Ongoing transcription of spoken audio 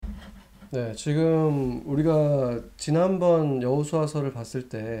네, 지금 우리가 지난번 여호수아서를 봤을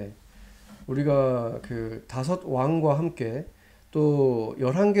때 우리가 그 다섯 왕과 함께 또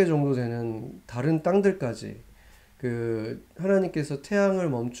 11개 정도 되는 다른 땅들까지 그 하나님께서 태양을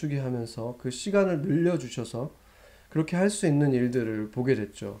멈추게 하면서 그 시간을 늘려 주셔서 그렇게 할 수 있는 일들을 보게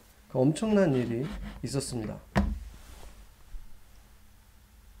됐죠. 그 엄청난 일이 있었습니다.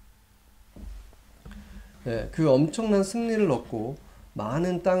 네, 그 엄청난 승리를 얻고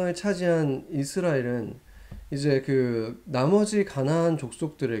많은 땅을 차지한 이스라엘은 이제 그 나머지 가나안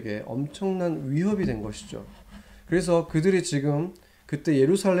족속들에게 엄청난 위협이 된 것이죠. 그래서 그들이 지금 그때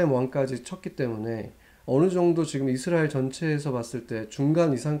예루살렘 왕까지 쳤기 때문에 어느 정도 지금 이스라엘 전체에서 봤을 때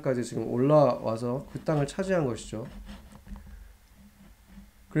중간 이상까지 지금 올라와서 그 땅을 차지한 것이죠.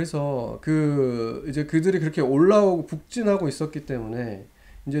 그래서 그 이제 그들이 그렇게 올라오고 북진하고 있었기 때문에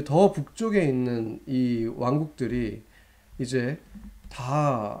이제 더 북쪽에 있는 이 왕국들이 이제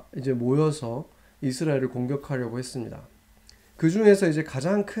다 이제 모여서 이스라엘을 공격하려고 했습니다. 그 중에서 이제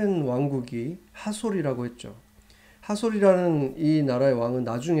가장 큰 왕국이 하솔이라고 했죠. 하솔이라는 이 나라의 왕은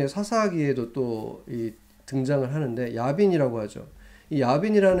나중에 사사기에도 또 이 등장을 하는데 야빈이라고 하죠. 이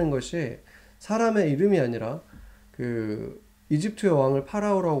야빈이라는 것이 사람의 이름이 아니라 그 이집트의 왕을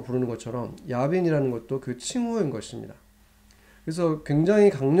파라오라고 부르는 것처럼 야빈이라는 것도 그 칭호인 것입니다. 그래서 굉장히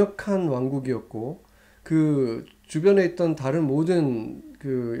강력한 왕국이었고 그 주변에 있던 다른 모든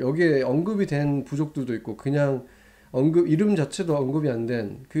그 여기에 언급이 된 부족들도 있고 그냥 언급 이름 자체도 언급이 안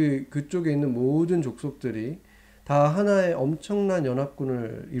된 그 그쪽에 있는 모든 족속들이 다 하나의 엄청난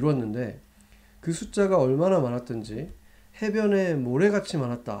연합군을 이루었는데 그 숫자가 얼마나 많았던지 해변에 모래같이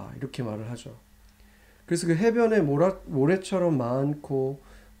많았다 이렇게 말을 하죠. 그래서 그 해변에 모래처럼 많고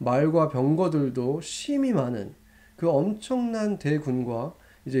말과 병거들도 심이 많은 그 엄청난 대군과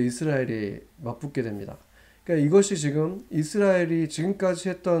이제 이스라엘이 맞붙게 됩니다. 그러니까 이것이 지금 이스라엘이 지금까지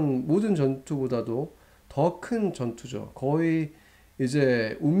했던 모든 전투보다도 더 큰 전투죠. 거의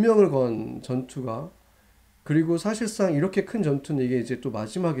이제 운명을 건 전투가 그리고 사실상 이렇게 큰 전투는 이게 이제 또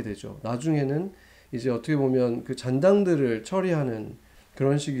마지막이 되죠. 나중에는 이제 어떻게 보면 그 잔당들을 처리하는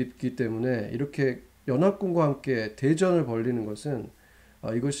그런 식이기 때문에 이렇게 연합군과 함께 대전을 벌리는 것은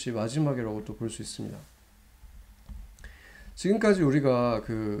이것이 마지막이라고 또 볼 수 있습니다. 지금까지 우리가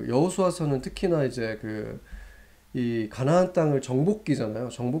그 여호수아서는 특히나 이제 그 이 가나안 땅을 정복기잖아요.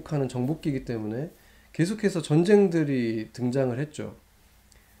 정복하는 정복기이기 때문에 계속해서 전쟁들이 등장을 했죠.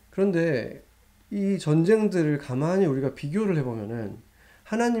 그런데 이 전쟁들을 가만히 우리가 비교를 해보면은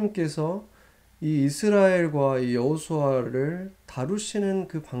하나님께서 이 이스라엘과 이 여호수아를 다루시는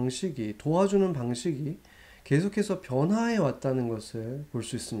그 방식이 도와주는 방식이 계속해서 변화해 왔다는 것을 볼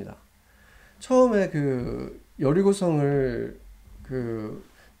수 있습니다. 처음에 그 여리고성을 그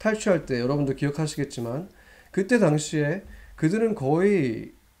탈취할 때 여러분도 기억하시겠지만 그때 당시에 그들은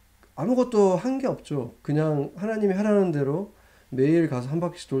거의 아무것도 한 게 없죠. 그냥 하나님이 하라는 대로 매일 가서 한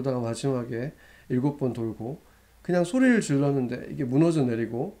바퀴씩 돌다가 마지막에 7번 돌고 그냥 소리를 질렀는데 이게 무너져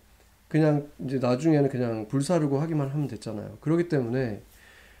내리고 그냥 이제 나중에는 그냥 불사르고 하기만 하면 됐잖아요. 그렇기 때문에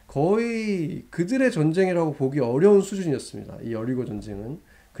거의 그들의 전쟁이라고 보기 어려운 수준이었습니다. 이 여리고 전쟁은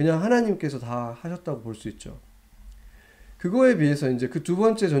그냥 하나님께서 다 하셨다고 볼 수 있죠. 그거에 비해서 이제 그 두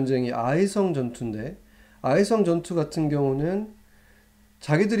번째 전쟁이 아이성 전투인데 아이성 전투 같은 경우는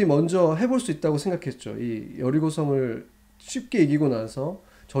자기들이 먼저 해볼 수 있다고 생각했죠. 이 여리고성을 쉽게 이기고 나서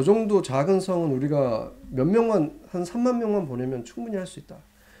저 정도 작은 성은 우리가 몇 명만 한 3만 명만 보내면 충분히 할 수 있다.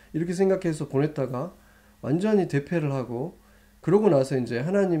 이렇게 생각해서 보냈다가 완전히 대패를 하고 그러고 나서 이제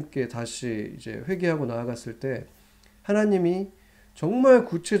하나님께 다시 이제 회개하고 나아갔을 때 하나님이 정말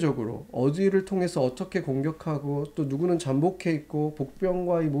구체적으로 어디를 통해서 어떻게 공격하고 또 누구는 잠복해 있고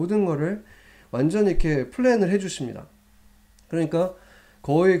복병과 이 모든 거를 완전히 이렇게 플랜을 해 주십니다. 그러니까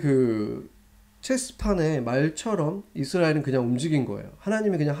거의 그 체스판의 말처럼 이스라엘은 그냥 움직인 거예요.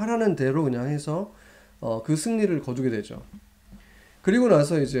 하나님이 그냥 하라는 대로 그냥 해서 그 승리를 거두게 되죠. 그리고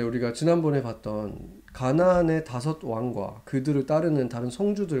나서 이제 우리가 지난번에 봤던 가나안의 다섯 왕과 그들을 따르는 다른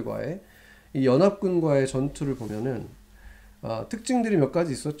성주들과의 이 연합군과의 전투를 보면은 특징들이 몇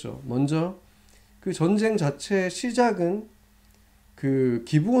가지 있었죠. 먼저 그 전쟁 자체의 시작은 그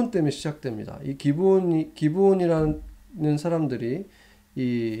기브온 때문에 시작됩니다. 이 기브온이라는 사람들이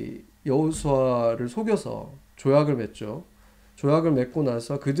이 여호수아를 속여서 조약을 맺죠. 조약을 맺고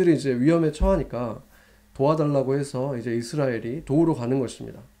나서 그들이 이제 위험에 처하니까 도와달라고 해서 이제 이스라엘이 도우러 가는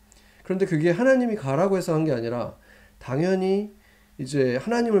것입니다. 그런데 그게 하나님이 가라고 해서 한 게 아니라 당연히 이제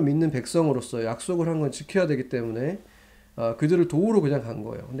하나님을 믿는 백성으로서 약속을 한 건 지켜야 되기 때문에 그들을 도우러 그냥 간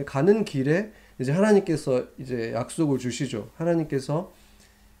거예요. 근데 가는 길에 이제 하나님께서 이제 약속을 주시죠. 하나님께서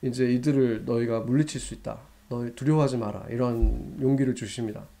이제 이들을 너희가 물리칠 수 있다. 너희 두려워하지 마라. 이런 용기를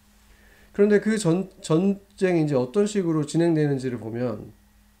주십니다. 그런데 그 전쟁이 이제 어떤 식으로 진행되는지를 보면,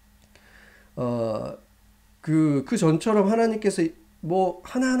 어, 그 전처럼 하나님께서 뭐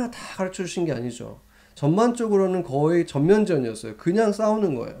하나하나 다 가르쳐 주신 게 아니죠. 전반적으로는 거의 전면전이었어요. 그냥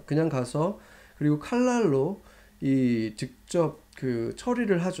싸우는 거예요. 그냥 가서, 그리고 칼날로 직접 그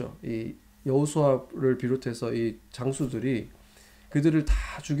처리를 하죠. 이 여호수아를 비롯해서 이 장수들이 그들을 다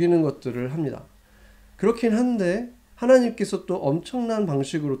죽이는 것들을 합니다. 그렇긴 한데 하나님께서 또 엄청난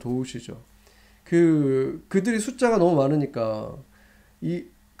방식으로 도우시죠. 그들이 숫자가 너무 많으니까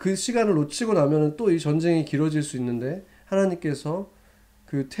그 시간을 놓치고 나면은 또 이 전쟁이 길어질 수 있는데, 하나님께서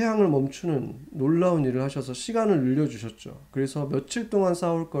그 태양을 멈추는 놀라운 일을 하셔서 시간을 늘려주셨죠. 그래서 며칠 동안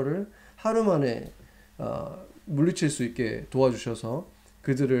싸울 거를 하루 만에 물리칠 수 있게 도와주셔서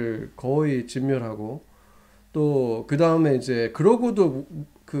그들을 거의 진멸하고, 또 그 다음에 이제 그러고도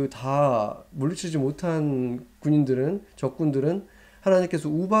그 다 물리치지 못한 적군들은 하나님께서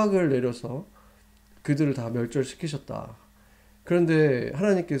우박을 내려서 그들을 다 멸절시키셨다. 그런데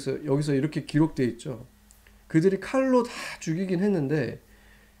하나님께서 여기서 이렇게 기록되어 있죠. 그들이 칼로 다 죽이긴 했는데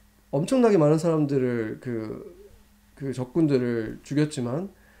엄청나게 많은 사람들을 그 적군들을 죽였지만,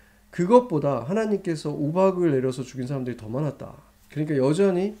 그것보다 하나님께서 우박을 내려서 죽인 사람들이 더 많았다. 그러니까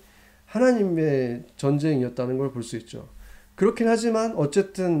여전히 하나님의 전쟁이었다는 걸 볼 수 있죠. 그렇긴 하지만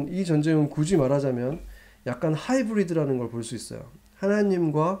어쨌든 이 전쟁은 굳이 말하자면 약간 하이브리드라는 걸 볼 수 있어요.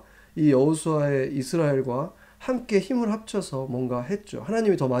 하나님과 이 여호수아의 이스라엘과 함께 힘을 합쳐서 뭔가 했죠.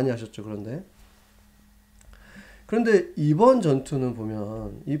 하나님이 더 많이 하셨죠. 그런데 이번 전투는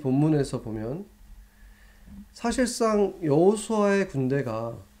보면, 이 본문에서 보면 사실상 여호수아의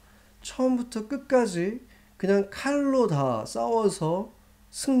군대가 처음부터 끝까지 그냥 칼로 다 싸워서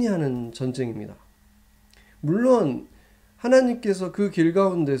승리하는 전쟁입니다. 물론 하나님께서 그 길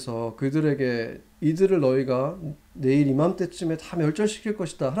가운데서 그들에게 이들을 너희가 내일 이맘때쯤에 다 멸절시킬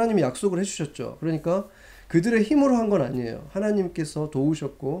것이다, 하나님이 약속을 해주셨죠. 그러니까 그들의 힘으로 한 건 아니에요. 하나님께서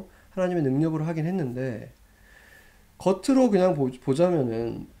도우셨고 하나님의 능력으로 하긴 했는데, 겉으로 그냥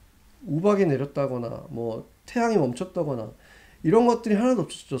보자면은 우박이 내렸다거나 뭐 태양이 멈췄다거나 이런 것들이 하나도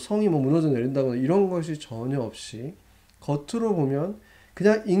없었죠. 성이 뭐 무너져 내린다거나 이런 것이 전혀 없이, 겉으로 보면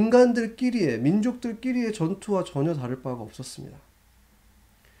그냥 인간들끼리의, 민족들끼리의 전투와 전혀 다를 바가 없었습니다.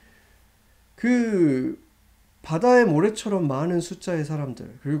 그 바다의 모래처럼 많은 숫자의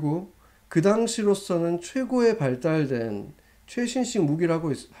사람들, 그리고 그 당시로서는 최고의 발달된 최신식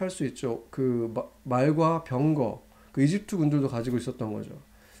무기라고 할 수 있죠. 그 말과 병거, 그 이집트 군들도 가지고 있었던 거죠.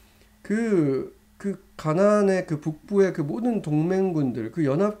 그 가나안의 그 북부의 그 모든 동맹군들, 그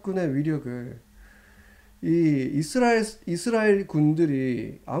연합군의 위력을 이 이스라엘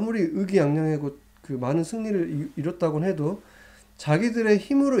군들이 아무리 의기양양하고 그 많은 승리를 이뤘다곤 해도 자기들의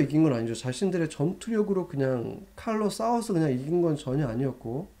힘으로 이긴 건 아니죠. 자신들의 전투력으로 그냥 칼로 싸워서 그냥 이긴 건 전혀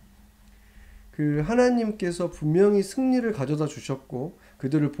아니었고, 그 하나님께서 분명히 승리를 가져다 주셨고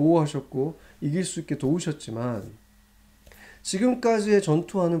그들을 보호하셨고 이길 수 있게 도우셨지만, 지금까지의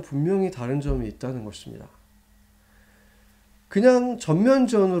전투와는 분명히 다른 점이 있다는 것입니다. 그냥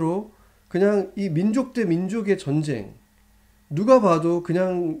전면전으로 그냥 이 민족 대 민족의 전쟁, 누가 봐도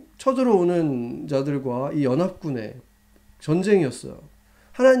그냥 쳐들어오는 자들과 이 연합군의 전쟁이었어요.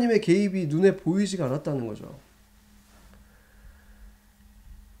 하나님의 개입이 눈에 보이지가 않았다는 거죠.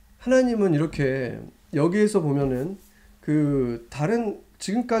 하나님은 이렇게 여기에서 보면은 그 다른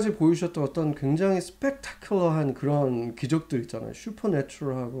지금까지 보여주셨던 어떤 굉장히 스펙타클러한 그런 기적들 있잖아요.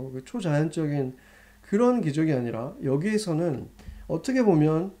 슈퍼내추럴하고 그 초자연적인 그런 기적이 아니라, 여기에서는 어떻게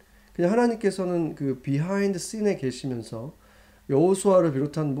보면 그냥 하나님께서는 그 비하인드 씬에 계시면서 여호수아를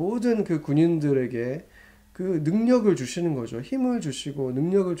비롯한 모든 그 군인들에게 그 능력을 주시는 거죠. 힘을 주시고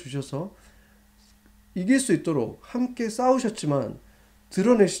능력을 주셔서 이길 수 있도록 함께 싸우셨지만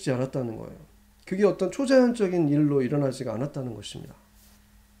드러내시지 않았다는 거예요. 그게 어떤 초자연적인 일로 일어나지가 않았다는 것입니다.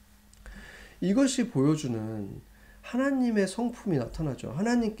 이것이 보여주는 하나님의 성품이 나타나죠.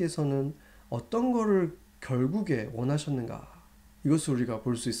 하나님께서는 어떤 거를 결국에 원하셨는가, 이것을 우리가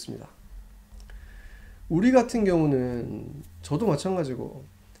볼 수 있습니다. 우리 같은 경우는, 저도 마찬가지고,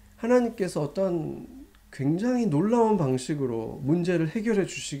 하나님께서 어떤 굉장히 놀라운 방식으로 문제를 해결해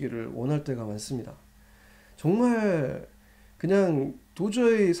주시기를 원할 때가 많습니다. 정말 그냥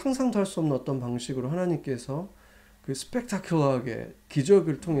도저히 상상도 할 수 없는 어떤 방식으로 하나님께서 그 스펙타클러하게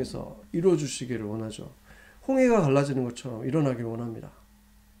기적을 통해서 이루어 주시기를 원하죠. 홍해가 갈라지는 것처럼 일어나길 원합니다.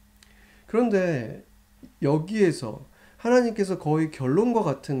 그런데 여기에서 하나님께서 거의 결론과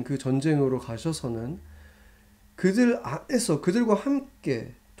같은 그 전쟁으로 가셔서는 그들 안에서 그들과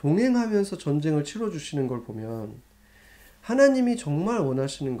함께 동행하면서 전쟁을 치러주시는 걸 보면, 하나님이 정말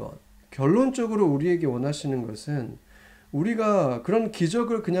원하시는 것, 결론적으로 우리에게 원하시는 것은 우리가 그런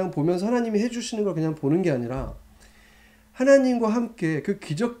기적을 그냥 보면서 하나님이 해주시는 걸 그냥 보는 게 아니라 하나님과 함께 그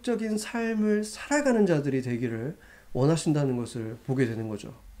기적적인 삶을 살아가는 자들이 되기를 원하신다는 것을 보게 되는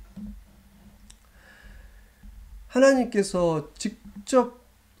거죠. 하나님께서 직접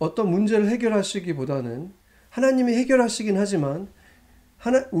어떤 문제를 해결하시기보다는 하나님이 해결하시긴 하지만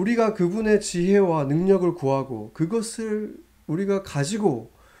우리가 그분의 지혜와 능력을 구하고 그것을 우리가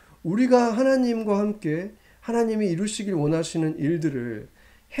가지고 우리가 하나님과 함께 하나님이 이루시길 원하시는 일들을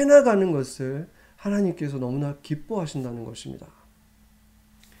해나가는 것을 하나님께서 너무나 기뻐하신다는 것입니다.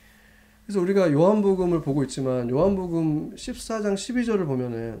 그래서 우리가 요한복음을 보고 있지만 요한복음 14장 12절을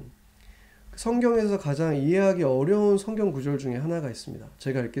보면은 성경에서 가장 이해하기 어려운 성경 구절 중에 하나가 있습니다.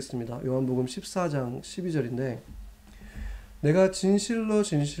 제가 읽겠습니다. 요한복음 14장 12절인데 내가 진실로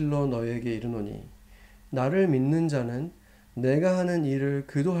진실로 너희에게 이르노니 나를 믿는 자는 내가 하는 일을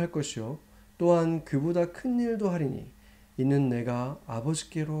그도 할 것이요 또한 그보다 큰 일도 하리니 이는 내가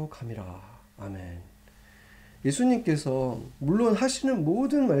아버지께로 감이라. 아멘. 예수님께서 물론 하시는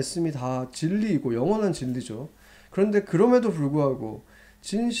모든 말씀이 다 진리이고 영원한 진리죠. 그런데 그럼에도 불구하고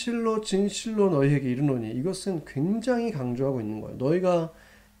진실로 진실로 너희에게 이르노니 이것은 굉장히 강조하고 있는 거예요. 너희가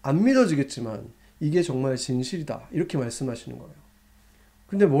안 믿어지겠지만 이게 정말 진실이다. 이렇게 말씀하시는 거예요.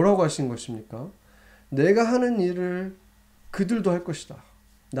 근데 뭐라고 하신 것입니까? 내가 하는 일을 그들도 할 것이다.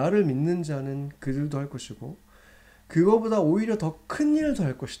 나를 믿는 자는 그들도 할 것이고 그거보다 오히려 더 큰 일도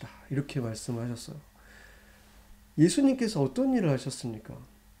할 것이다. 이렇게 말씀하셨어요. 예수님께서 어떤 일을 하셨습니까?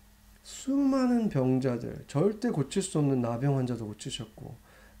 수많은 병자들, 절대 고칠 수 없는 나병 환자도 고치셨고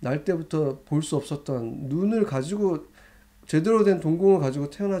날 때부터 볼 수 없었던 눈을 가지고 제대로 된 동공을 가지고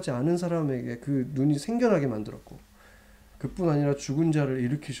태어나지 않은 사람에게 그 눈이 생겨나게 만들었고 그뿐 아니라 죽은 자를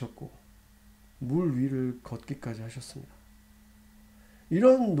일으키셨고 물 위를 걷기까지 하셨습니다.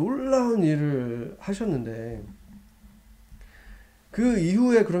 이런 놀라운 일을 하셨는데 그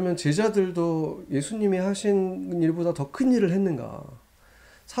이후에 그러면 제자들도 예수님이 하신 일보다 더 큰 일을 했는가?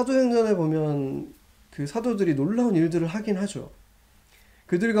 사도행전에 보면 그 사도들이 놀라운 일들을 하긴 하죠.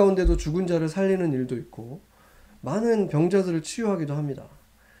 그들 가운데도 죽은 자를 살리는 일도 있고 많은 병자들을 치유하기도 합니다.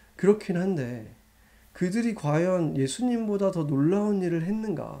 그렇긴 한데 그들이 과연 예수님보다 더 놀라운 일을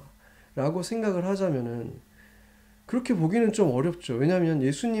했는가? 라고 생각을 하자면은 그렇게 보기는 좀 어렵죠. 왜냐하면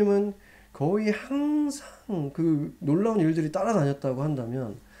예수님은 거의 항상 그 놀라운 일들이 따라다녔다고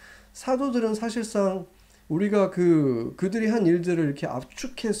한다면 사도들은 사실상 우리가 그들이 한 일들을 이렇게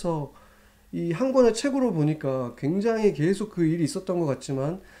압축해서 이 한 권의 책으로 보니까 굉장히 계속 그 일이 있었던 것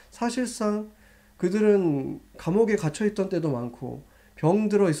같지만 사실상 그들은 감옥에 갇혀 있던 때도 많고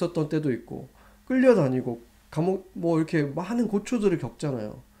병들어 있었던 때도 있고 끌려다니고 감옥 뭐 이렇게 많은 고초들을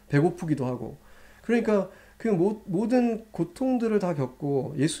겪잖아요. 배고프기도 하고. 그러니까 그 모든 고통들을 다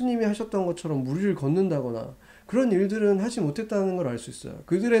겪고 예수님이 하셨던 것처럼 무리를 걷는다거나 그런 일들은 하지 못했다는 걸 알 수 있어요.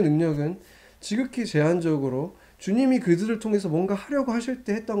 그들의 능력은 지극히 제한적으로 주님이 그들을 통해서 뭔가 하려고 하실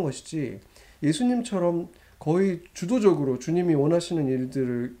때 했던 것이지 예수님처럼 거의 주도적으로 주님이 원하시는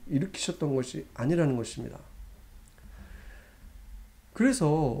일들을 일으키셨던 것이 아니라는 것입니다.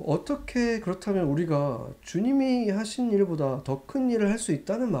 그래서 어떻게 그렇다면 우리가 주님이 하신 일보다 더 큰 일을 할 수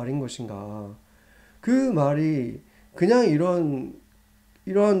있다는 말인 것인가? 그 말이 그냥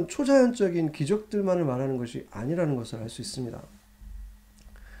이런 초자연적인 기적들만을 말하는 것이 아니라는 것을 알 수 있습니다.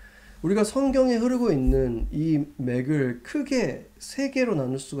 우리가 성경에 흐르고 있는 이 맥을 크게 세 개로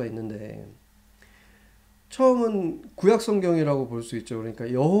나눌 수가 있는데 처음은 구약 성경이라고 볼 수 있죠.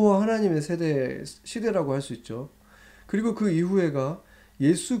 그러니까 여호와 하나님의 시대라고 할 수 있죠. 그리고 그 이후에가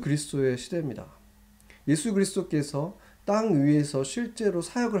예수 그리스도의 시대입니다. 예수 그리스도께서 땅 위에서 실제로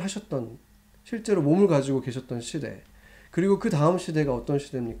사역을 하셨던 실제로 몸을 가지고 계셨던 시대. 그리고 그 다음 시대가 어떤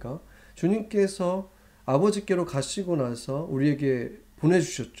시대입니까? 주님께서 아버지께로 가시고 나서 우리에게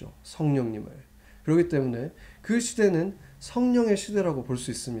보내주셨죠. 성령님을. 그렇기 때문에 그 시대는 성령의 시대라고 볼 수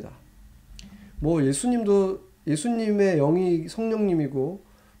있습니다. 뭐 예수님의 영이 성령님이고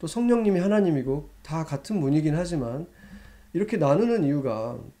또 성령님이 하나님이고 다 같은 분이긴 하지만 이렇게 나누는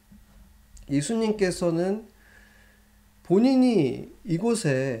이유가 예수님께서는 본인이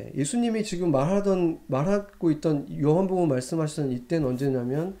이곳에 예수님이 지금 말하고 있던 요한복음 말씀하시던 이때는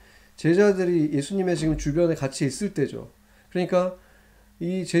언제냐면 제자들이 예수님의 지금 주변에 같이 있을 때죠. 그러니까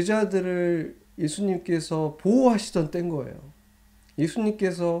이 제자들을 예수님께서 보호하시던 때인 거예요.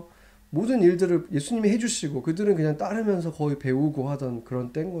 예수님께서 모든 일들을 예수님이 해주시고 그들은 그냥 따르면서 거의 배우고 하던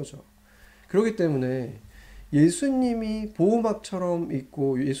그런 때인 거죠. 그렇기 때문에 예수님이 보호막처럼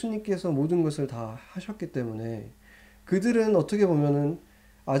있고 예수님께서 모든 것을 다 하셨기 때문에 그들은 어떻게 보면은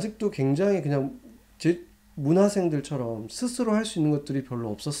아직도 굉장히 그냥 문화생들처럼 스스로 할 수 있는 것들이 별로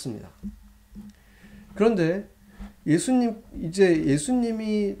없었습니다. 그런데 이제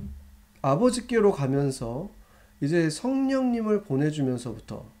예수님이 아버지께로 가면서 이제 성령님을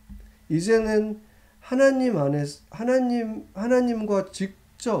보내주면서부터 이제는 하나님과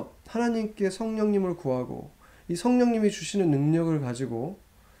직접 하나님께 성령님을 구하고 이 성령님이 주시는 능력을 가지고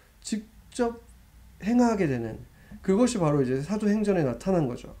직접 행하게 되는 그것이 바로 이제 사도행전에 나타난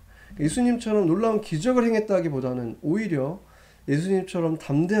거죠. 예수님처럼 놀라운 기적을 행했다기보다는 오히려 예수님처럼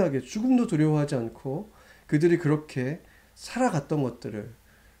담대하게 죽음도 두려워하지 않고 그들이 그렇게 살아갔던 것들을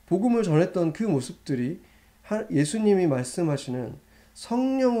복음을 전했던 그 모습들이 예수님이 말씀하시는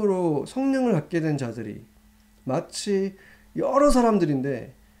성령을 갖게 된 자들이 마치 여러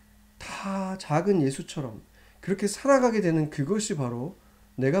사람들인데 다 작은 예수처럼 그렇게 살아가게 되는 그것이 바로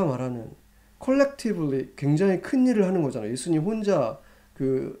내가 말하는 컬렉티브리 굉장히 큰 일을 하는 거잖아요. 예수님 혼자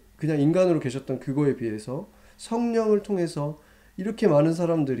그냥 인간으로 계셨던 그거에 비해서 성령을 통해서 이렇게 많은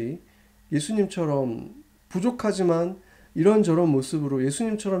사람들이 예수님처럼 부족하지만 이런저런 모습으로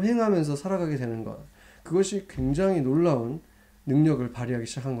예수님처럼 행하면서 살아가게 되는 것. 그것이 굉장히 놀라운 능력을 발휘하기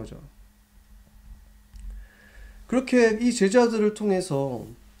시작한 거죠. 그렇게 이 제자들을 통해서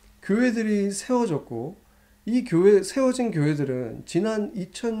교회들이 세워졌고 이 세워진 교회들은 지난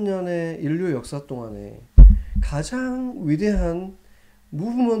 2000년의 인류 역사 동안에 가장 위대한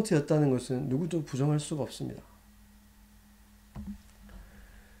무브먼트였다는 것은 누구도 부정할 수가 없습니다.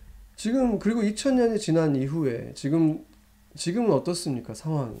 그리고 2000년이 지난 이후에 지금은 어떻습니까?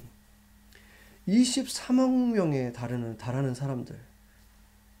 상황이. 23억 명에 달하는 사람들,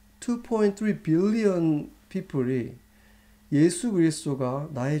 2.3 billion people이 예수 그리스도가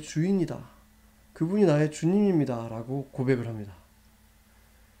나의 주인이다. 그분이 나의 주님입니다. 라고 고백을 합니다.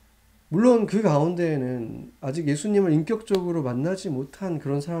 물론 그 가운데에는 아직 예수님을 인격적으로 만나지 못한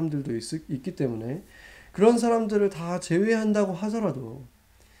그런 사람들도 있기 때문에 그런 사람들을 다 제외한다고 하더라도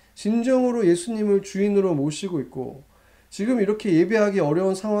진정으로 예수님을 주인으로 모시고 있고 지금 이렇게 예배하기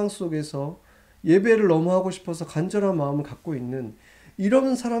어려운 상황 속에서 예배를 너무 하고 싶어서 간절한 마음을 갖고 있는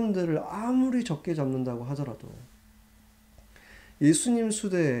이런 사람들을 아무리 적게 잡는다고 하더라도 예수님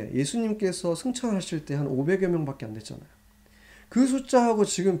수대에 예수님께서 승천하실 때 한 500여 명밖에 안 됐잖아요. 그 숫자하고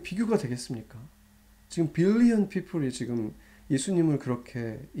지금 비교가 되겠습니까? 지금 빌리언 피플이 지금 예수님을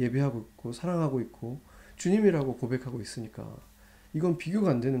그렇게 예배하고 있고 사랑하고 있고 주님이라고 고백하고 있으니까 이건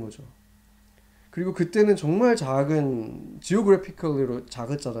비교가 안 되는 거죠. 그리고 그때는 정말 작은 지오그래피컬리로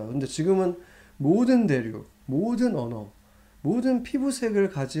작았잖아요. 근데 지금은 모든 대륙, 모든 언어, 모든 피부색을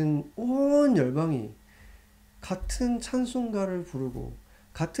가진 온 열방이 같은 찬송가를 부르고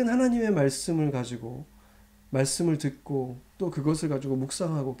같은 하나님의 말씀을 가지고 말씀을 듣고 또 그것을 가지고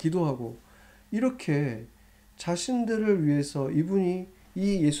묵상하고 기도하고 이렇게 자신들을 위해서 이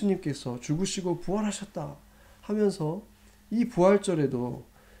예수님께서 죽으시고 부활하셨다 하면서 이 부활절에도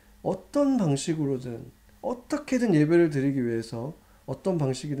어떤 방식으로든 어떻게든 예배를 드리기 위해서 어떤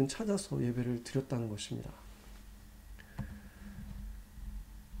방식이든 찾아서 예배를 드렸다는 것입니다.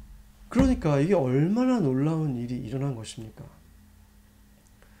 그러니까 이게 얼마나 놀라운 일이 일어난 것입니까?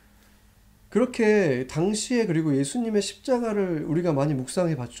 그렇게 당시에 그리고 예수님의 십자가를 우리가 많이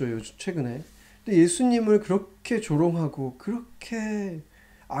묵상해 봤죠, 최근에. 근데 예수님을 그렇게 조롱하고 그렇게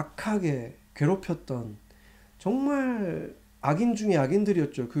악하게 괴롭혔던 정말 악인 중에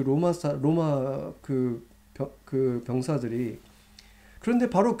악인들이었죠. 그 로마 그 병사들이. 그런데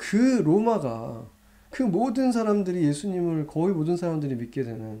바로 그 로마가 그 모든 사람들이 거의 모든 사람들이 믿게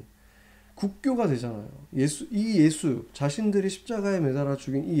되는 국교가 되잖아요. 자신들이 십자가에 매달아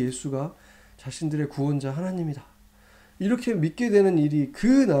죽인 이 예수가 자신들의 구원자 하나님이다. 이렇게 믿게 되는 일이 그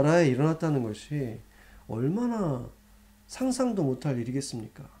나라에 일어났다는 것이 얼마나 상상도 못할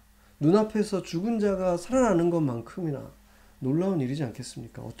일이겠습니까? 눈앞에서 죽은 자가 살아나는 것만큼이나 놀라운 일이지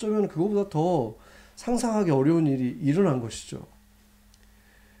않겠습니까? 어쩌면 그거보다 더 상상하기 어려운 일이 일어난 것이죠.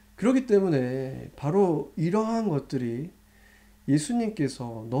 그렇기 때문에 바로 이러한 것들이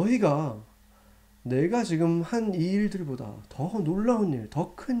예수님께서 내가 지금 한 이 일들보다 더 놀라운 일,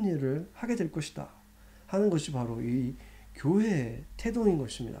 더 큰 일을 하게 될 것이다 하는 것이 바로 이 교회의 태도인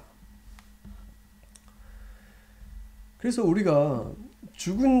것입니다. 그래서 우리가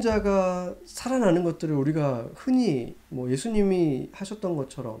죽은 자가 살아나는 것들을 우리가 흔히 예수님이 하셨던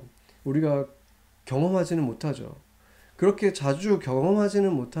것처럼 우리가 경험하지는 못하죠. 그렇게 자주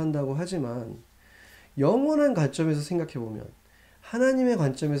경험하지는 못한다고 하지만 영원한 관점에서 생각해보면 하나님의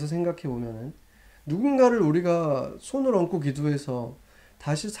관점에서 생각해보면 누군가를 우리가 손을 얹고 기도해서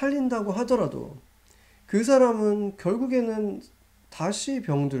다시 살린다고 하더라도 그 사람은 결국에는 다시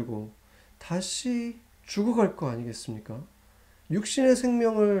병들고 다시 죽어갈 거 아니겠습니까? 육신의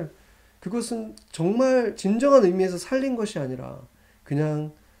생명을 그것은 정말 진정한 의미에서 살린 것이 아니라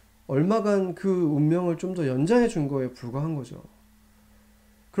그냥 얼마간 그 운명을 좀 더 연장해 준 거에 불과한 거죠.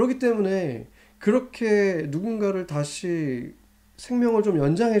 그렇기 때문에 그렇게 누군가를 다시 생명을 좀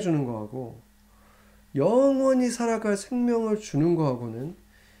연장해 주는 거하고 영원히 살아갈 생명을 주는 거하고는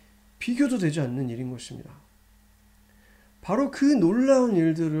비교도 되지 않는 일인 것입니다. 바로 그 놀라운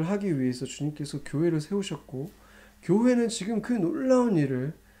일들을 하기 위해서 주님께서 교회를 세우셨고 교회는 지금 그 놀라운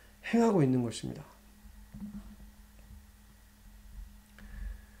일을 행하고 있는 것입니다.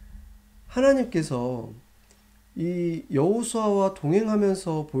 하나님께서 이 여호수아와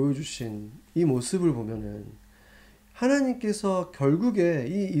동행하면서 보여주신 이 모습을 보면은 하나님께서 결국에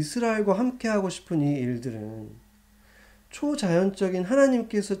이 이스라엘과 함께 하고 싶은 이 일들은 초자연적인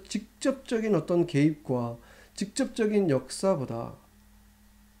하나님께서 직접적인 어떤 개입과 직접적인 역사보다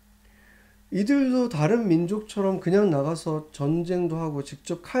이들도 다른 민족처럼 그냥 나가서 전쟁도 하고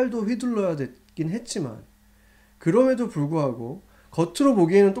직접 칼도 휘둘러야 됐긴 했지만 그럼에도 불구하고 겉으로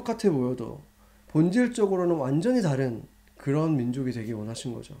보기에는 똑같아 보여도 본질적으로는 완전히 다른 그런 민족이 되기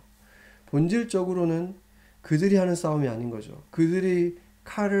원하신 거죠. 본질적으로는 그들이 하는 싸움이 아닌 거죠. 그들이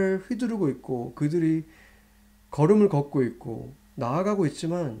칼을 휘두르고 있고 그들이 걸음을 걷고 있고 나아가고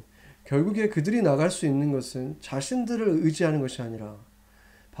있지만 결국에 그들이 나갈 수 있는 것은 자신들을 의지하는 것이 아니라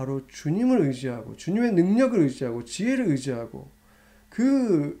바로 주님을 의지하고 주님의 능력을 의지하고 지혜를 의지하고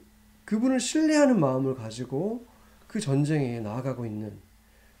그분을 신뢰하는 마음을 가지고 그 전쟁에 나아가고 있는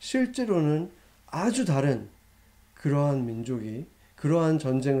실제로는 아주 다른 그러한 민족이 그러한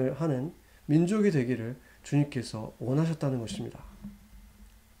전쟁을 하는 민족이 되기를 주님께서 원하셨다는 것입니다.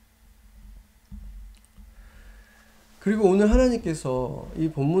 그리고 오늘 하나님께서 이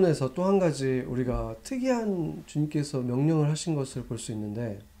본문에서 또 한 가지 우리가 특이한 주님께서 명령을 하신 것을 볼 수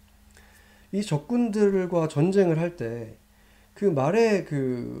있는데 이 적군들과 전쟁을 할 때 그 말의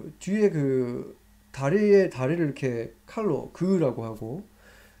그 뒤에 그 다리를 이렇게 칼로 그으라고 하고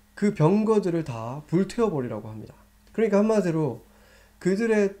그 병거들을 다 불태워버리라고 합니다. 그러니까 한마디로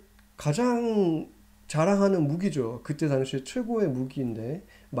그들의 가장 자랑하는 무기죠. 그때 당시 최고의 무기인데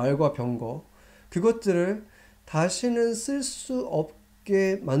말과 병거 그것들을 다시는 쓸 수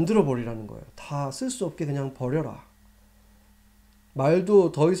없게 만들어 버리라는 거예요. 다 쓸 수 없게 그냥 버려라.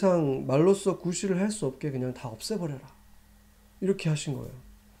 말도 더 이상 말로써 구실을 할 수 없게 그냥 다 없애버려라. 이렇게 하신 거예요.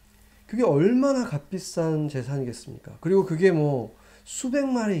 그게 얼마나 값비싼 재산이겠습니까? 그리고 그게 뭐 수백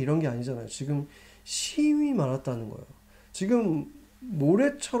마리 이런 게 아니잖아요. 지금 힘이 많았다는 거예요. 지금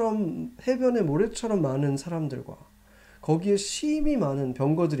모래처럼 해변에 모래처럼 많은 사람들과 거기에 심이 많은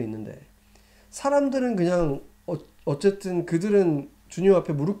병거들이 있는데 사람들은 그냥 어쨌든 그들은 주님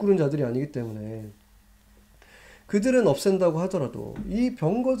앞에 무릎 꿇은 자들이 아니기 때문에 그들은 없앤다고 하더라도 이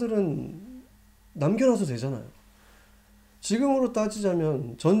병거들은 남겨놔도 되잖아요. 지금으로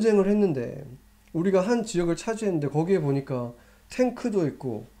따지자면 전쟁을 했는데 우리가 한 지역을 차지했는데 거기에 보니까 탱크도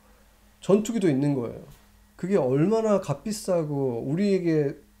있고 전투기도 있는 거예요. 그게 얼마나 값비싸고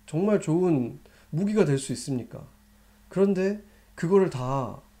우리에게 정말 좋은 무기가 될 수 있습니까? 그런데 그거를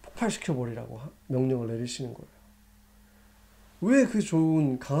다 폭발시켜 버리라고 명령을 내리시는 거예요. 왜 그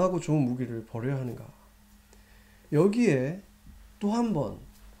좋은 강하고 좋은 무기를 버려야 하는가? 여기에 또 한 번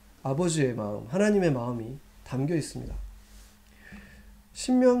아버지의 마음, 하나님의 마음이 담겨 있습니다.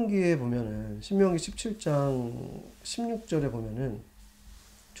 신명기에 보면은 신명기 17장 16절에 보면은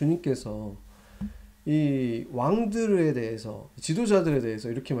주님께서 이 왕들에 대해서 지도자들에 대해서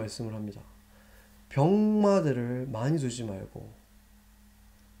이렇게 말씀을 합니다. 병마들을 많이 두지 말고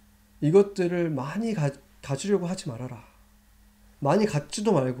이것들을 많이 가지려고 하지 말아라. 많이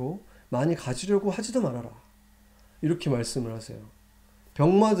갖지도 말고 많이 가지려고 하지도 말아라. 이렇게 말씀을 하세요.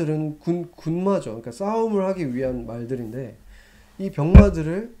 병마들은 군마죠. 그러니까 싸움을 하기 위한 말들인데 이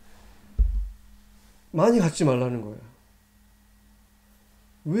병마들을 많이 갖지 말라는 거예요.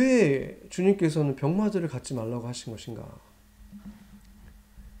 왜 주님께서는 병마들을 갖지 말라고 하신 것인가?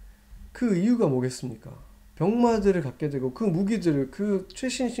 그 이유가 뭐겠습니까? 병마들을 갖게 되고 그 무기들을 그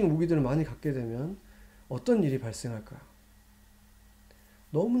최신식 무기들을 많이 갖게 되면 어떤 일이 발생할까요?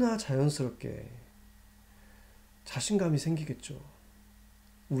 너무나 자연스럽게 자신감이 생기겠죠.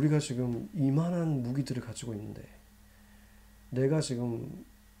 우리가 지금 이만한 무기들을 가지고 있는데 내가 지금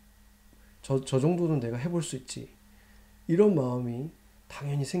저 정도는 내가 해볼 수 있지. 이런 마음이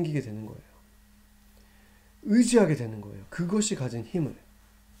당연히 생기게 되는 거예요. 의지하게 되는 거예요. 그것이 가진 힘을.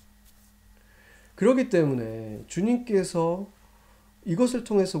 그렇기 때문에 주님께서 이것을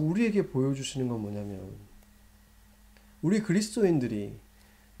통해서 우리에게 보여주시는 건 뭐냐면 우리 그리스도인들이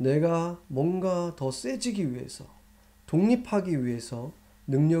내가 뭔가 더 세지기 위해서 독립하기 위해서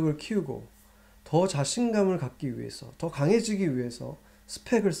능력을 키우고 더 자신감을 갖기 위해서 더 강해지기 위해서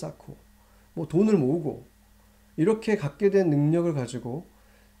스펙을 쌓고 뭐 돈을 모으고 이렇게 갖게 된 능력을 가지고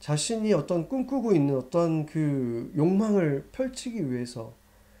자신이 어떤 꿈꾸고 있는 어떤 그 욕망을 펼치기 위해서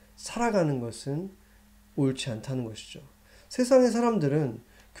살아가는 것은 옳지 않다는 것이죠. 세상의 사람들은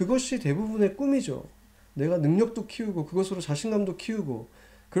그것이 대부분의 꿈이죠. 내가 능력도 키우고 그것으로 자신감도 키우고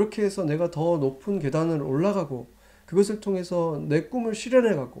그렇게 해서 내가 더 높은 계단을 올라가고 그것을 통해서 내 꿈을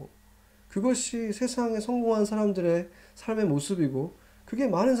실현해가고 그것이 세상에 성공한 사람들의 삶의 모습이고 그게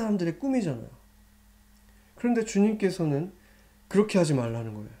많은 사람들의 꿈이잖아요. 그런데 주님께서는 그렇게 하지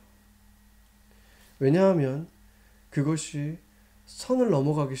말라는 거예요. 왜냐하면 그것이 선을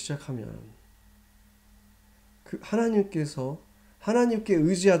넘어가기 시작하면 그 하나님께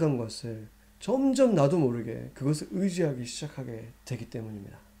의지하던 것을 점점 나도 모르게 그것을 의지하기 시작하게 되기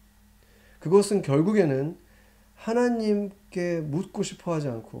때문입니다. 그것은 결국에는 하나님께 묻고 싶어 하지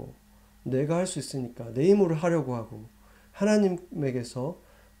않고 내가 할 수 있으니까 내 힘으로 하려고 하고 하나님에게서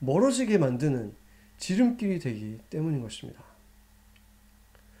멀어지게 만드는 지름길이 되기 때문인 것입니다.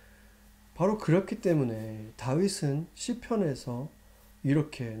 바로 그렇기 때문에 다윗은 시편에서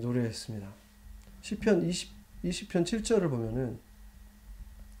이렇게 노래했습니다. 시편 20편 7절을 보면은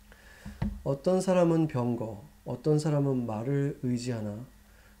어떤 사람은 병거, 어떤 사람은 말을 의지하나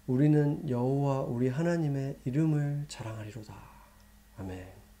우리는 여호와 우리 하나님의 이름을 자랑하리로다. 아멘.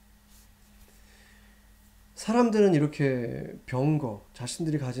 사람들은 이렇게 병거,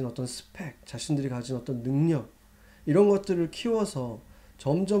 자신들이 가진 어떤 스펙, 자신들이 가진 어떤 능력 이런 것들을 키워서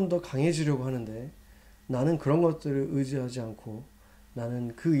점점 더 강해지려고 하는데 나는 그런 것들을 의지하지 않고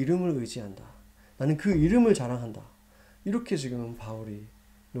나는 그 이름을 의지한다. 나는 그 이름을 자랑한다. 이렇게 지금 바울이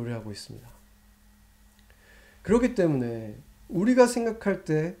노래하고 있습니다. 그렇기 때문에 우리가 생각할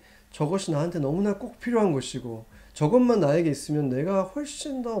때 저것이 나한테 너무나 꼭 필요한 것이고 저것만 나에게 있으면 내가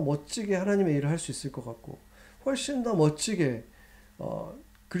훨씬 더 멋지게 하나님의 일을 할 수 있을 것 같고 훨씬 더 멋지게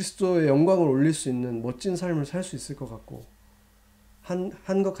그리스도의 영광을 올릴 수 있는 멋진 삶을 살 수 있을 것 같고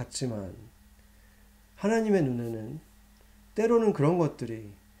한 것 같지만 하나님의 눈에는 때로는 그런 것들이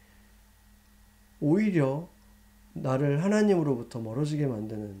오히려 나를 하나님으로부터 멀어지게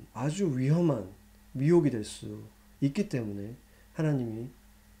만드는 아주 위험한 미혹이 될 수 있기 때문에 하나님이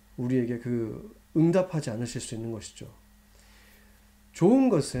우리에게 응답하지 않으실 수 있는 것이죠. 좋은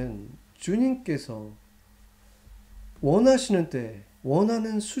것은 주님께서 원하시는 때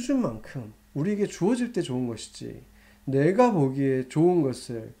원하는 수준만큼 우리에게 주어질 때 좋은 것이지 내가 보기에 좋은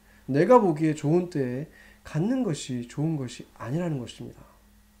것을 내가 보기에 좋은 때에 갖는 것이 좋은 것이 아니라는 것입니다.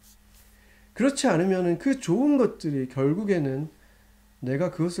 그렇지 않으면 그 좋은 것들이 결국에는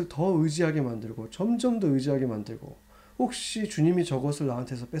내가 그것을 더 의지하게 만들고 점점 더 의지하게 만들고 혹시 주님이 저것을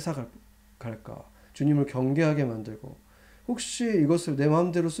나한테서 뺏어갈까 주님을 경계하게 만들고 혹시 이것을 내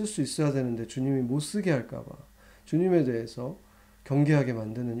마음대로 쓸 수 있어야 되는데 주님이 못 쓰게 할까 봐 주님에 대해서 경계하게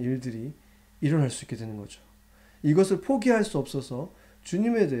만드는 일들이 일어날 수 있게 되는 거죠. 이것을 포기할 수 없어서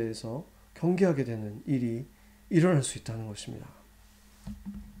주님에 대해서 경계하게 되는 일이 일어날 수 있다는 것입니다.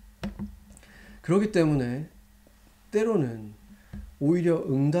 그렇기 때문에 때로는 오히려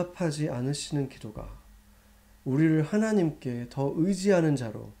응답하지 않으시는 기도가 우리를 하나님께 더 의지하는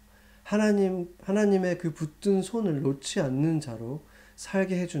자로 하나님의 그 붙든 손을 놓지 않는 자로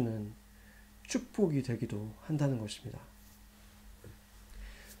살게 해주는 축복이 되기도 한다는 것입니다.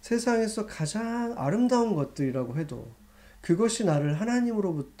 세상에서 가장 아름다운 것들이라고 해도 그것이 나를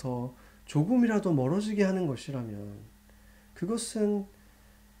하나님으로부터 조금이라도 멀어지게 하는 것이라면 그것은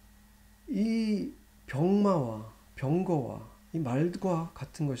이 병마와 병거와 이 말과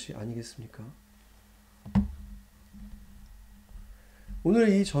같은 것이 아니겠습니까? 오늘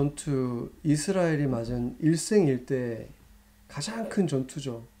이 전투 이스라엘이 맞은 일생일대의 가장 큰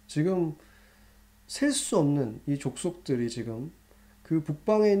전투죠. 지금 셀 수 없는 이 족속들이 지금 그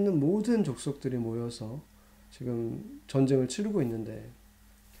북방에 있는 모든 족속들이 모여서 지금 전쟁을 치르고 있는데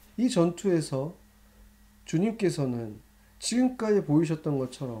이 전투에서 주님께서는 지금까지 보이셨던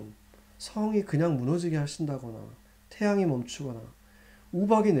것처럼 성이 그냥 무너지게 하신다거나 태양이 멈추거나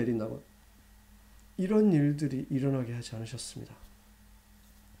우박이 내린다거나 이런 일들이 일어나게 하지 않으셨습니다.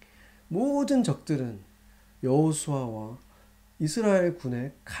 모든 적들은 여호수아와 이스라엘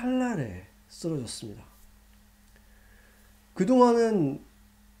군의 칼날에 쓰러졌습니다. 그동안은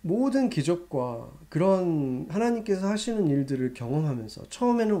모든 기적과 그런 하나님께서 하시는 일들을 경험하면서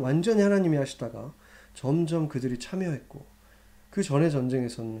처음에는 완전히 하나님이 하시다가 점점 그들이 참여했고 그 전의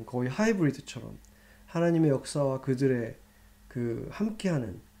전쟁에서는 거의 하이브리드처럼 하나님의 역사와 그들의 그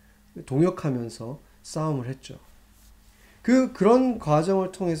함께하는 동역하면서 싸움을 했죠. 그런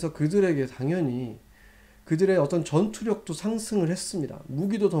과정을 통해서 그들에게 당연히 그들의 어떤 전투력도 상승을 했습니다.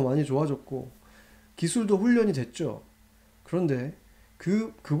 무기도 더 많이 좋아졌고 기술도 훈련이 됐죠. 그런데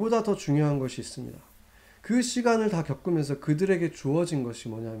그보다 더 중요한 것이 있습니다. 그 시간을 다 겪으면서 그들에게 주어진 것이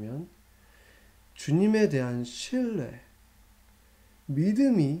뭐냐면 주님에 대한 신뢰,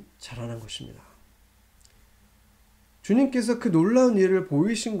 믿음이 자라난 것입니다. 주님께서 그 놀라운 일을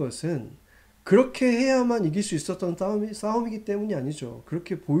보이신 것은 그렇게 해야만 이길 수 있었던 싸움이기 때문이 아니죠.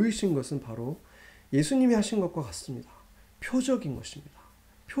 그렇게 보이신 것은 바로 예수님이 하신 것과 같습니다. 표적인 것입니다.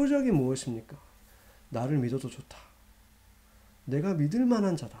 표적이 무엇입니까? 나를 믿어도 좋다. 내가 믿을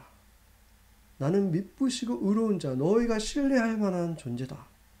만한 자다. 나는 믿으시고 의로운 자, 너희가 신뢰할 만한 존재다.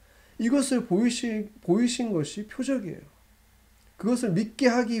 이것을 보이신 것이 표적이에요. 그것을 믿게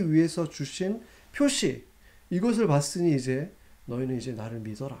하기 위해서 주신 표시, 이것을 봤으니 이제 너희는 이제 나를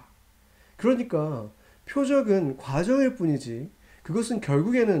믿어라. 그러니까 표적은 과정일 뿐이지 그것은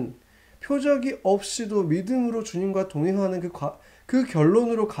결국에는 표적이 없이도 믿음으로 주님과 동행하는 그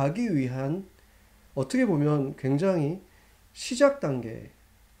결론으로 가기 위한 어떻게 보면 굉장히 시작 단계,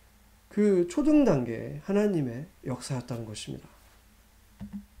 그 초등 단계 하나님의 역사였다는 것입니다.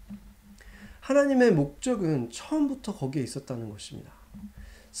 하나님의 목적은 처음부터 거기에 있었다는 것입니다.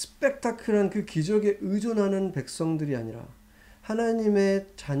 스펙타클한 그 기적에 의존하는 백성들이 아니라 하나님의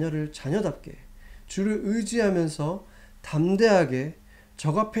자녀를 자녀답게 주를 의지하면서 담대하게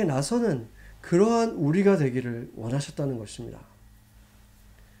적 앞에 나서는 그러한 우리가 되기를 원하셨다는 것입니다.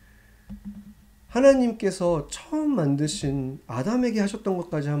 하나님께서 처음 만드신 아담에게 하셨던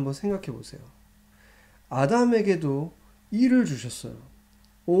것까지 한번 생각해 보세요. 아담에게도 일을 주셨어요.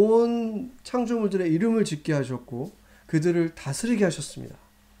 온 창조물들의 이름을 짓게 하셨고 그들을 다스리게 하셨습니다.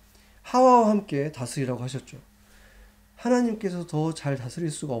 하와와 함께 다스리라고 하셨죠. 하나님께서 더 잘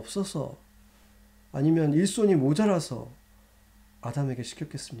다스릴 수가 없어서 아니면 일손이 모자라서 아담에게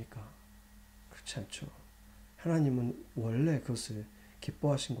시켰겠습니까? 그렇지 않죠. 하나님은 원래 그것을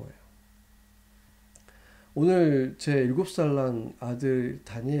기뻐하신 거예요. 오늘 제 7살 난 아들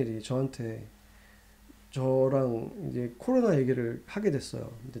다니엘이 저랑 이제 코로나 얘기를 하게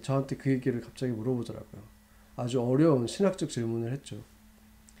됐어요. 근데 저한테 그 얘기를 갑자기 물어보더라고요. 아주 어려운 신학적 질문을 했죠.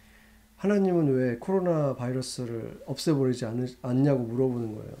 하나님은 왜 코로나 바이러스를 없애버리지 않냐고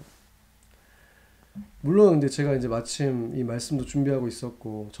물어보는 거예요. 물론 근데 제가 이제 마침 이 말씀도 준비하고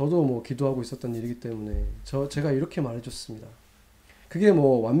있었고 저도 뭐 기도하고 있었던 일이기 때문에 제가 이렇게 말해줬습니다. 그게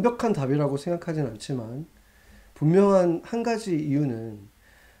뭐 완벽한 답이라고 생각하진 않지만 분명한 한 가지 이유는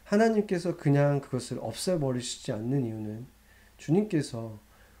하나님께서 그냥 그것을 없애버리시지 않는 이유는 주님께서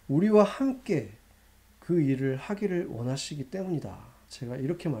우리와 함께 그 일을 하기를 원하시기 때문이다. 제가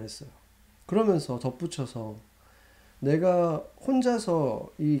이렇게 말했어요. 그러면서 덧붙여서 내가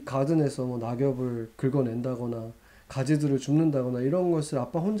혼자서 이 가든에서 뭐 낙엽을 긁어낸다거나 가지들을 줍는다거나 이런 것을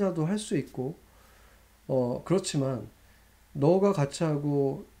아빠 혼자도 할 수 있고 그렇지만 너가 같이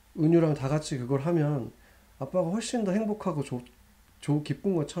하고 은유랑 다 같이 그걸 하면 아빠가 훨씬 더 행복하고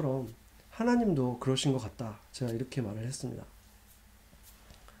기쁜 것처럼 하나님도 그러신 것 같다. 제가 이렇게 말을 했습니다.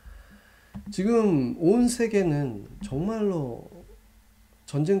 지금 온 세계는 정말로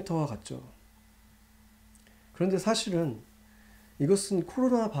전쟁터와 같죠. 그런데 사실은 이것은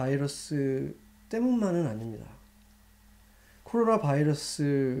코로나 바이러스 때문만은 아닙니다. 코로나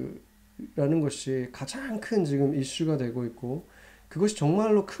바이러스라는 것이 가장 큰 지금 이슈가 되고 있고 그것이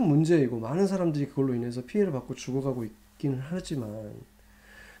정말로 큰 문제이고 많은 사람들이 그걸로 인해서 피해를 받고 죽어가고 있기는 하지만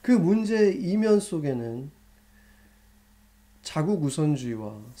그 문제의 이면 속에는 자국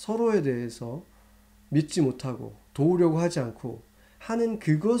우선주의와 서로에 대해서 믿지 못하고 도우려고 하지 않고 하는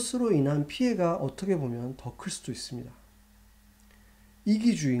그것으로 인한 피해가 어떻게 보면 더 클 수도 있습니다.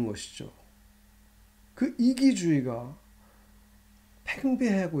 이기주의인 것이죠. 그 이기주의가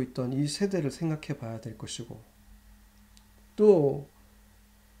팽배하고 있던 이 세대를 생각해 봐야 될 것이고 또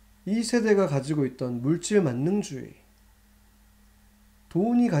이 세대가 가지고 있던 물질 만능주의,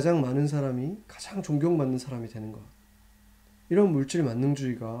 돈이 가장 많은 사람이 가장 존경받는 사람이 되는 것, 이런 물질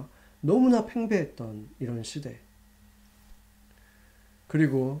만능주의가 너무나 팽배했던 이런 시대,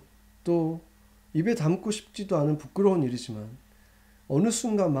 그리고 또 입에 담고 싶지도 않은 부끄러운 일이지만 어느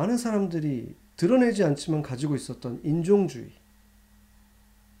순간 많은 사람들이 드러내지 않지만 가지고 있었던 인종주의,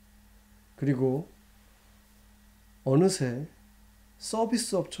 그리고 어느새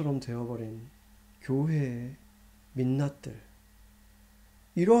서비스업처럼 되어버린 교회의 민낯들,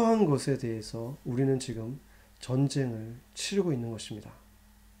 이러한 것에 대해서 우리는 지금 전쟁을 치르고 있는 것입니다.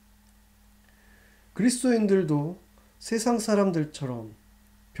 그리스도인들도 세상 사람들처럼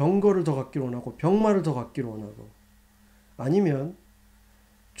병거를 더 갖기를 원하고 병마를 더 갖기를 원하고 아니면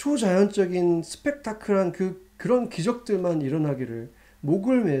초자연적인 스펙타클한 그런 기적들만 일어나기를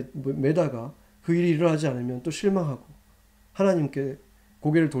목을 매다가 그 일이 일어나지 않으면 또 실망하고 하나님께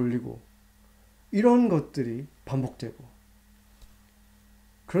고개를 돌리고 이런 것들이 반복되고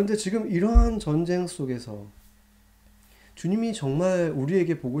그런데 지금 이러한 전쟁 속에서 주님이 정말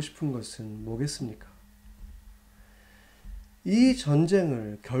우리에게 보고 싶은 것은 뭐겠습니까? 이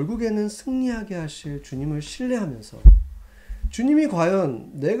전쟁을 결국에는 승리하게 하실 주님을 신뢰하면서 주님이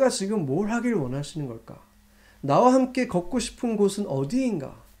과연 내가 지금 뭘 하길 원하시는 걸까? 나와 함께 걷고 싶은 곳은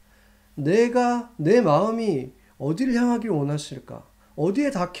어디인가? 내 마음이 어디를 향하길 원하실까?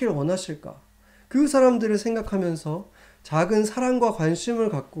 어디에 닿길 원하실까? 그 사람들을 생각하면서 작은 사랑과 관심을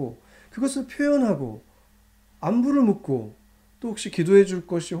갖고 그것을 표현하고 안부를 묻고 또 혹시 기도해 줄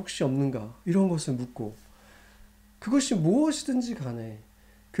것이 혹시 없는가? 이런 것을 묻고 그것이 무엇이든지 간에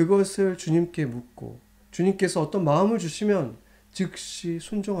그것을 주님께 묻고 주님께서 어떤 마음을 주시면 즉시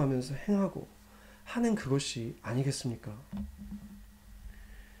순종하면서 행하고 하는 그것이 아니겠습니까?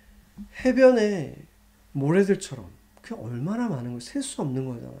 해변의 모래들처럼 그 얼마나 많은 걸 셀 수 없는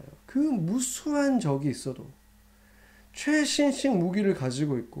거잖아요. 그 무수한 적이 있어도 최신식 무기를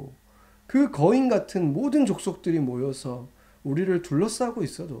가지고 있고 그 거인 같은 모든 족속들이 모여서 우리를 둘러싸고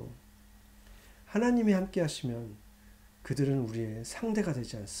있어도 하나님이 함께 하시면 그들은 우리의 상대가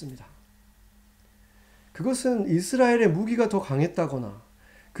되지 않습니다. 그것은 이스라엘의 무기가 더 강했다거나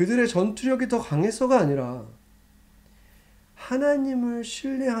그들의 전투력이 더 강해서가 아니라 하나님을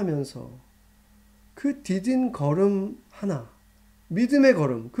신뢰하면서 그 디딘 걸음 하나, 믿음의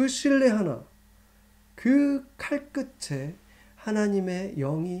걸음, 그 신뢰 하나, 그 칼끝에 하나님의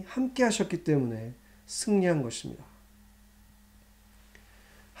영이 함께 하셨기 때문에 승리한 것입니다.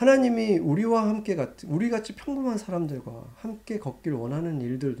 하나님이 우리와 함께 우리같이 평범한 사람들과 함께 걷길 원하는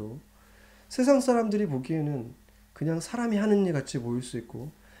일들도 세상 사람들이 보기에는 그냥 사람이 하는 일 같이 보일 수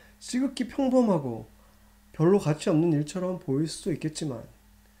있고 지극히 평범하고 별로 가치 없는 일처럼 보일 수도 있겠지만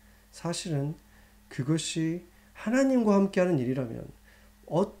사실은 그것이 하나님과 함께하는 일이라면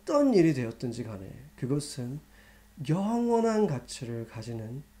어떤 일이 되었든지 간에 그것은 영원한 가치를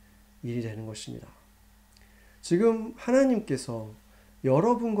가지는 일이 되는 것입니다. 지금 하나님께서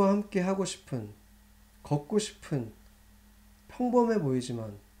여러분과 함께 하고 싶은, 걷고 싶은 평범해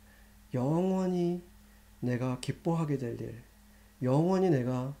보이지만 영원히 내가 기뻐하게 될 일, 영원히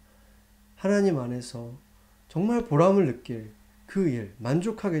내가 하나님 안에서 정말 보람을 느낄 그 일,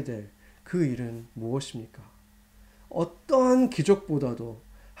 만족하게 될 그 일은 무엇입니까? 어떠한 기적보다도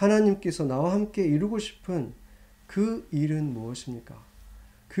하나님께서 나와 함께 이루고 싶은 그 일은 무엇입니까?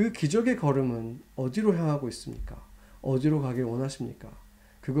 그 기적의 걸음은 어디로 향하고 있습니까? 어디로 가길 원하십니까?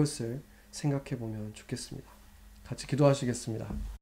 그것을 생각해 보면 좋겠습니다. 같이 기도하시겠습니다.